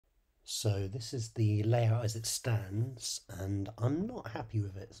So this is the layout as it stands, and I'm not happy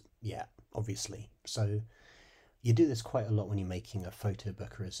with it yet, obviously. So you do this quite a lot when you're making a photo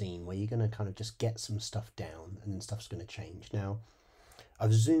book or a zine, where you're going to kind of just get some stuff down and then stuff's going to change. Now,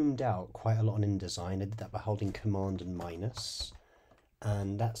 I've zoomed out quite a lot on InDesign. I did that by holding Command and minus,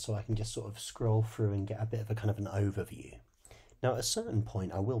 and that's so I can just sort of scroll through and get a bit of a kind of an overview. Now, at a certain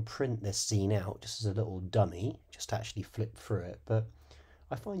point, I will print this zine out just as a little dummy, just to actually flip through it, but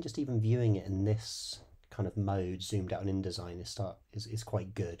I find just even viewing it in this kind of mode, zoomed out on InDesign, is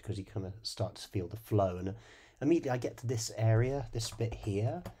quite good because you kind of start to feel the flow. And immediately I get to this area, this bit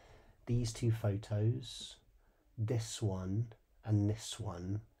here, these two photos, this one and this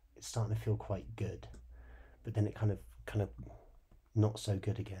one, it's starting to feel quite good. But then it kind of not so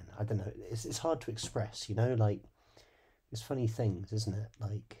good again. I don't know. It's hard to express, you know, like it's funny things, isn't it?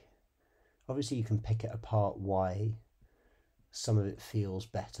 Like obviously you can pick it apart why some of it feels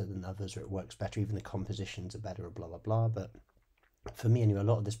better than others, or it works better, even the compositions are better, or blah blah blah. But for me anyway, a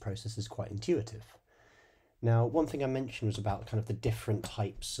lot of this process is quite intuitive. Now, one thing I mentioned was about kind of the different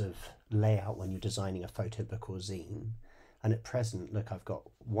types of layout when you're designing a photo book or zine. And at present, look, I've got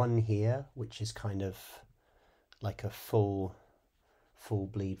one here which is kind of like a full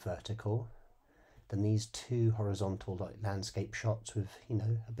bleed vertical, then these two horizontal like landscape shots with, you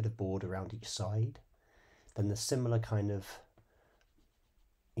know, a bit of border around each side, then the similar kind of,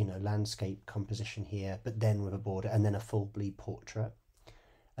 you know, landscape composition here, but then with a border, and then a full bleed portrait.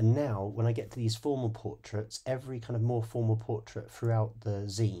 And now when I get to these formal portraits, every kind of more formal portrait throughout the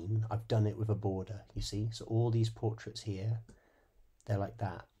zine, I've done it with a border, you see? So all these portraits here, they're like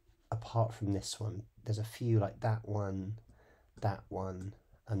that. Apart from this one, there's a few like that one,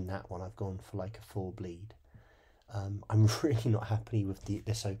 and that one I've gone for like a full bleed. I'm really not happy with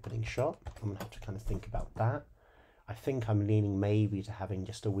this opening shot. I'm gonna have to kind of think about that. I think I'm leaning maybe to having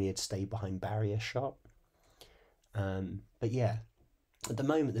just a weird stay behind barrier shot. But yeah, at the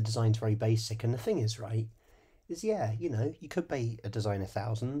moment the design's very basic, and the thing is, right, is yeah, you know, you could pay a designer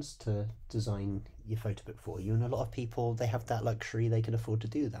thousands to design your photo book for you, and a lot of people, they have that luxury, they can afford to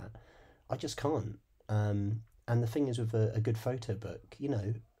do that. I just can't. And the thing is with a good photo book, you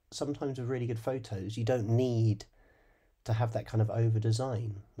know, sometimes with really good photos, you don't need to have that kind of over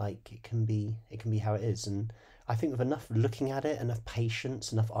design. Like it can be how it is. And I think with enough looking at it, enough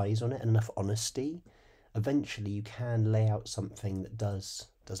patience, enough eyes on it, and enough honesty, eventually you can lay out something that does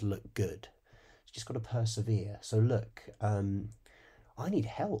look good. You just got to persevere. So look, I need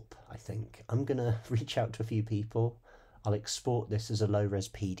help. I think I'm gonna reach out to a few people. I'll export this as a low-res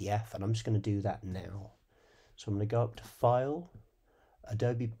PDF, and I'm just going to do that now. So I'm going to go up to File,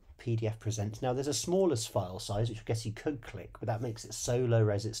 Adobe PDF Present. Now there's a smallest file size, which I guess you could click, but that makes it so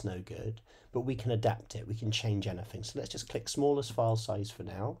low-res it's no good. But we can adapt it, we can change anything. So let's just click smallest file size for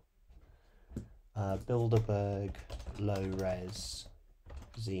now. Bilderberg low-res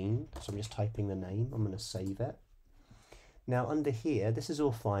zine. So I'm just typing the name, I'm going to save it. Now under here, this is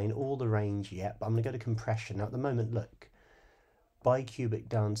all fine, all the range yet, but I'm going to go to compression. Now at the moment, look, bicubic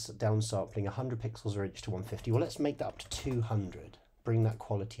downsampling 100 pixels per inch to 150. Well, let's make that up to 200. Bring that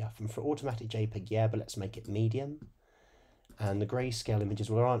quality up. And for automatic JPEG, yeah, but let's make it medium. And the grayscale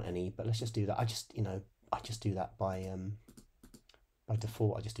images, well, there aren't any, but let's just do that. I just do that by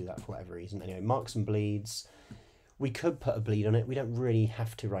default. I just do that for whatever reason. Anyway, marks and bleeds. We could put a bleed on it. We don't really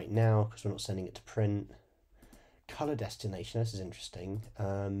have to right now because we're not sending it to print. Color destination, this is interesting.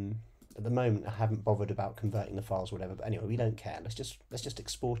 At the moment I haven't bothered about converting the files or whatever, but anyway, we don't care. Let's just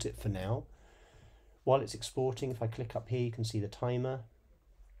export it for now. While it's exporting, if I click up here, you can see the timer.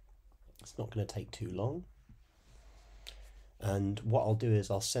 It's not going to take too long. And what I'll do is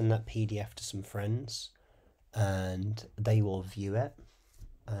I'll send that PDF to some friends and they will view it.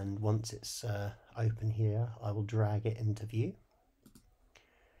 And once it's open here, I will drag it into view.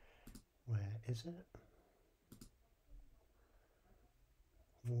 Where is it?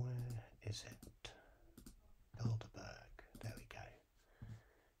 Where is it? Bilderberg. There we go.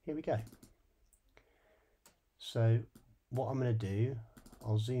 Here we go. So what I'm going to do,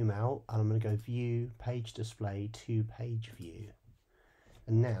 I'll zoom out and I'm going to go view, page display, to page view.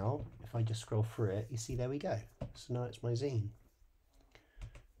 And now if I just scroll through it, you see there we go. So now it's my zine.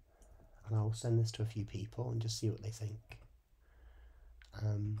 And I'll send this to a few people and just see what they think.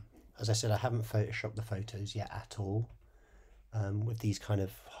 As I said, I haven't photoshopped the photos yet at all. With these kind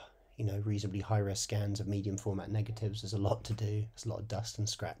of, you know, reasonably high-res scans of medium format negatives, there's a lot to do. There's a lot of dust and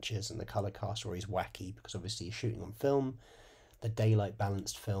scratches, and the color cast are always wacky because obviously you're shooting on film, the daylight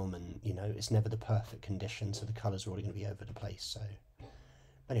balanced film, and you know it's never the perfect condition, so the colors are already going to be over the place. So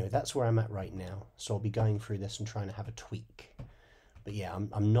anyway, that's where I'm at right now. So I'll be going through this and trying to have a tweak. But yeah,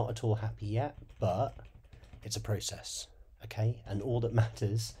 I'm not at all happy yet, but it's a process, okay? And all that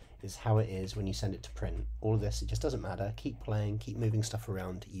matters is how it is when you send it to print. All of this, it just doesn't matter. Keep playing, keep moving stuff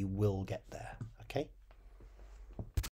around. You will get there, okay?